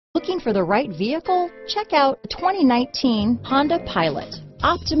Looking for the right vehicle? Check out 2019 Honda Pilot.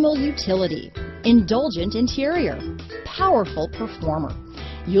 Optimal utility, indulgent interior, powerful performer.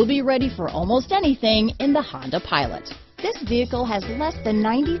 You'll be ready for almost anything in the Honda Pilot. This vehicle has less than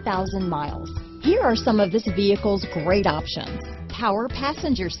 90,000 miles. Here are some of this vehicle's great options: power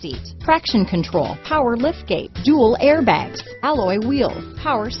passenger seat, traction control, power liftgate, dual airbags, alloy wheels,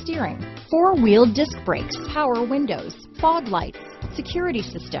 power steering, four-wheel disc brakes, power windows, fog lights, security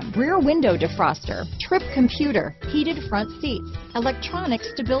system, rear window defroster, trip computer, heated front seats, electronic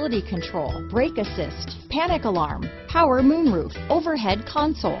stability control, brake assist, panic alarm, power moonroof, overhead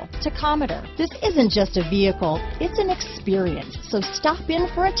console, tachometer. This isn't just a vehicle, it's an experience. So stop in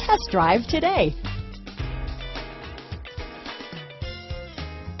for a test drive today.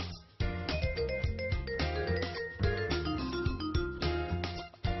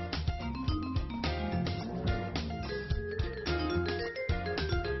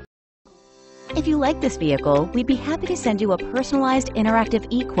 If you like this vehicle, we'd be happy to send you a personalized interactive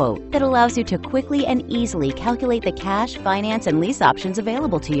e-quote that allows you to quickly and easily calculate the cash, finance, and lease options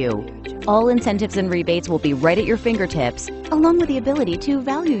available to you. All incentives and rebates will be right at your fingertips, along with the ability to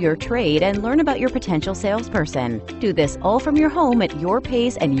value your trade and learn about your potential salesperson. Do this all from your home at your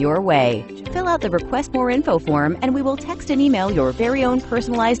pace and your way. Fill out the Request More Info form and we will text and email your very own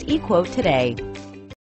personalized e-quote today.